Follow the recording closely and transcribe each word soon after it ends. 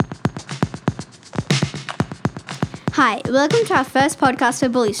Hi, welcome to our first podcast for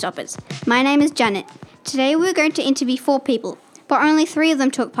Bully Stoppers. My name is Janet. Today we're going to interview 4 people, but only 3 of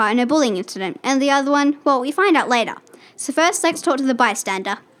them took part in a bullying incident, and the other one, well, we find out later. So first, let's talk to the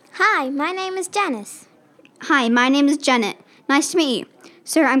bystander. Hi, my name is Janice. Hi, my name is Janet. Nice to meet you.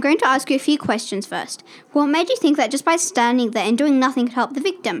 So I'm going to ask you a few questions first. What made you think that just by standing there and doing nothing could help the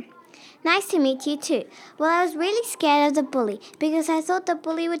victim? Nice to meet you too. Well, I was really scared of the bully because I thought the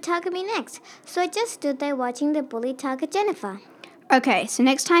bully would target me next. So I just stood there watching the bully target Jennifer. Okay, so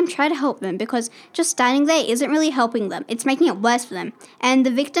next time try to help them because just standing there isn't really helping them. It's making it worse for them. And the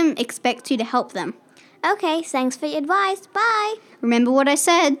victim expects you to help them. Okay, thanks for your advice. Bye. Remember what I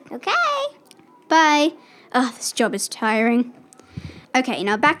said. Okay. Bye. Ugh, this job is tiring. Okay,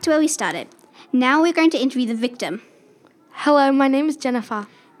 now back to where we started. Now we're going to interview the victim. Hello, my name is Jennifer.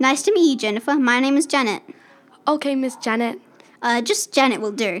 Nice to meet you, Jennifer. My name is Janet. Okay, Miss Janet. Just Janet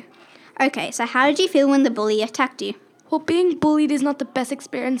will do. Okay, so how did you feel when the bully attacked you? Well, being bullied is not the best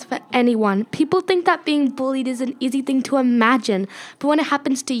experience for anyone. People think that being bullied is an easy thing to imagine, but when it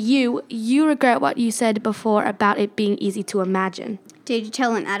happens to you, you regret what you said before about it being easy to imagine. Did you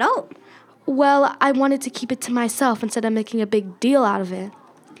tell an adult? Well, I wanted to keep it to myself instead of making a big deal out of it.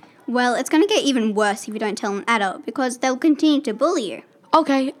 Well, it's going to get even worse if you don't tell an adult because they'll continue to bully you.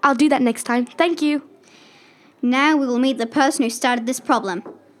 Okay, I'll do that next time. Thank you. Now we will meet the person who started this problem.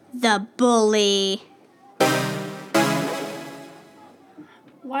 The bully.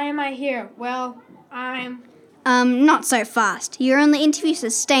 Why am I here? Well, I'm... Not so fast. You're on the interview, so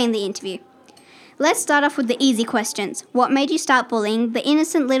stay in the interview. Let's start off with the easy questions. What made you start bullying the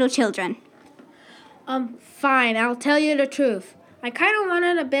innocent little children? Fine, I'll tell you the truth. I kind of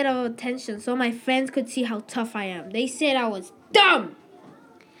wanted a bit of attention so my friends could see how tough I am. They said I was dumb.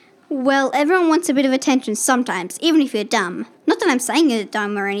 Well, everyone wants a bit of attention sometimes, even if you're dumb. Not that I'm saying you're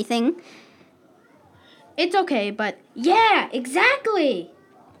dumb or anything. It's okay, but yeah, exactly.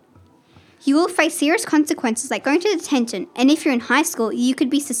 You will face serious consequences like going to detention, and if you're in high school, you could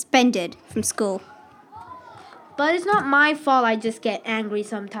be suspended from school. But it's not my fault I just get angry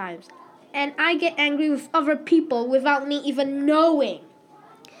sometimes. And I get angry with other people without me even knowing.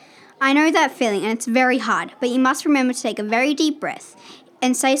 I know that feeling, and it's very hard, but you must remember to take a very deep breath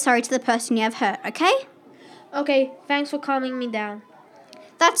and say sorry to the person you have hurt, okay? Okay, thanks for calming me down.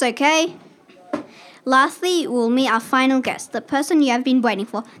 That's okay. Lastly, we'll meet our final guest, the person you have been waiting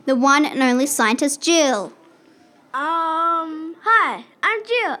for, the one and only scientist Jill. Hi, I'm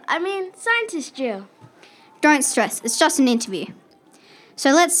Jill. Scientist Jill. Don't stress, it's just an interview. So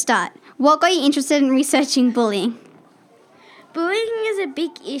let's start. What got you interested in researching bullying? Bullying is a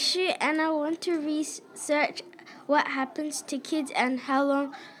big issue, and I want to research what happens to kids and how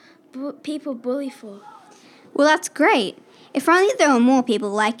long people bully for. Well, that's great. If only there were more people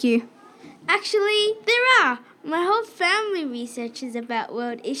like you. Actually, there are. My whole family researches about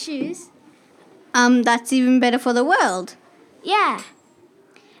world issues. That's even better for the world. Yeah.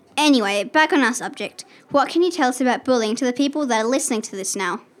 Anyway, back on our subject. What can you tell us about bullying to the people that are listening to this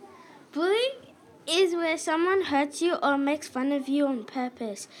now? Bullying is where someone hurts you or makes fun of you on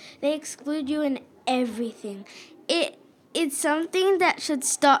purpose. They exclude you in everything. It's something that should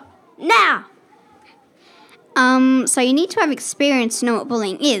stop now. So you need to have experience to know what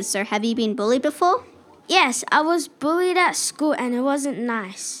bullying is. So have you been bullied before? Yes, I was bullied at school and it wasn't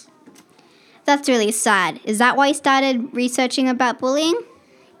nice. That's really sad. Is that why you started researching about bullying?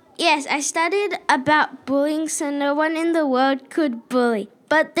 Yes, I studied about bullying so no one in the world could bully.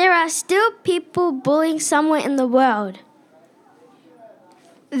 But there are still people bullying somewhere in the world.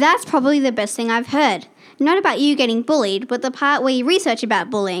 That's probably the best thing I've heard. Not about you getting bullied, but the part where you research about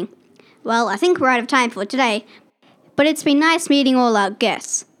bullying. Well, I think we're out of time for today, but it's been nice meeting all our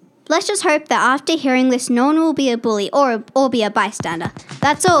guests. Let's just hope that after hearing this, no one will be a bully or be a bystander.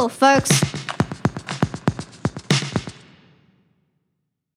 That's all, folks.